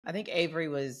I think Avery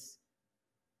was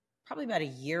probably about a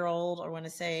year old, I want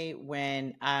to say,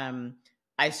 when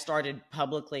I started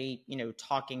publicly,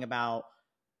 talking about,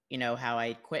 how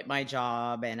I quit my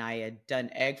job and I had done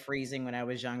egg freezing when I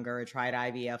was younger, tried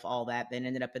IVF, all that, then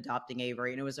ended up adopting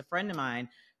Avery. And it was a friend of mine,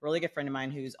 a really good friend of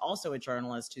mine, who's also a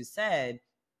journalist, who said,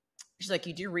 she's like,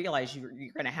 you do realize you're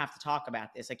going to have to talk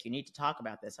about this. Like, you need to talk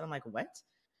about this. And I'm like, what?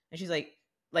 And she's like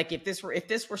if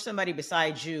this were somebody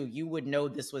besides you, you would know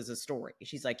this was a story.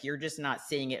 She's like, you're just not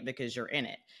seeing it because you're in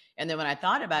it. And then when I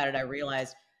thought about it, I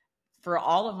realized for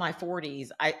all of my 40s,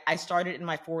 I started in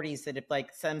my 40s, that if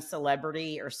like some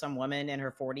celebrity or some woman in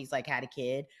her 40s like had a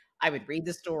kid, I would read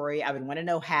the story. I would want to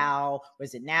know, how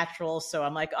was it natural? So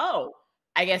I'm like, oh,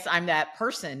 I guess I'm that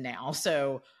person now.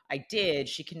 So I did.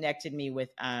 She connected me with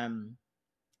I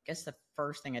guess the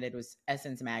first thing I did was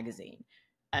Essence magazine.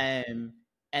 Um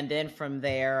and then from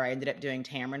there I ended up doing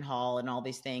Tamron Hall and all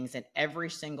these things, and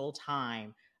every single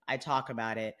time I talk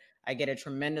about it, I get a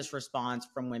tremendous response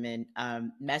from women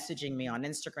messaging me on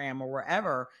Instagram or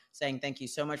wherever, saying, thank you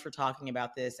so much for talking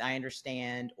about this. I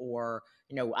understand, or,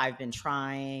 I've been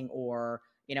trying, or,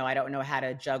 I don't know how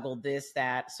to juggle this,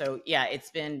 that. So, yeah, um,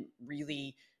 it's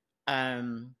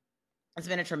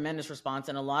been a tremendous response.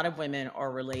 And a lot of women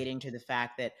are relating to the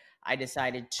fact that I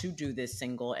decided to do this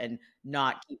single and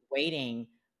not keep waiting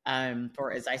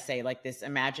for, as I say, like this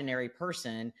imaginary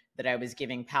person that I was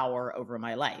giving power over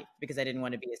my life, because I didn't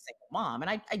want to be a single mom.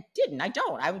 And I didn't, I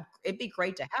don't, it'd be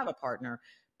great to have a partner.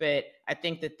 But I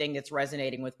think the thing that's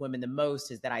resonating with women the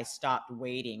most is that I stopped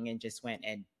waiting and just went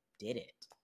and did it.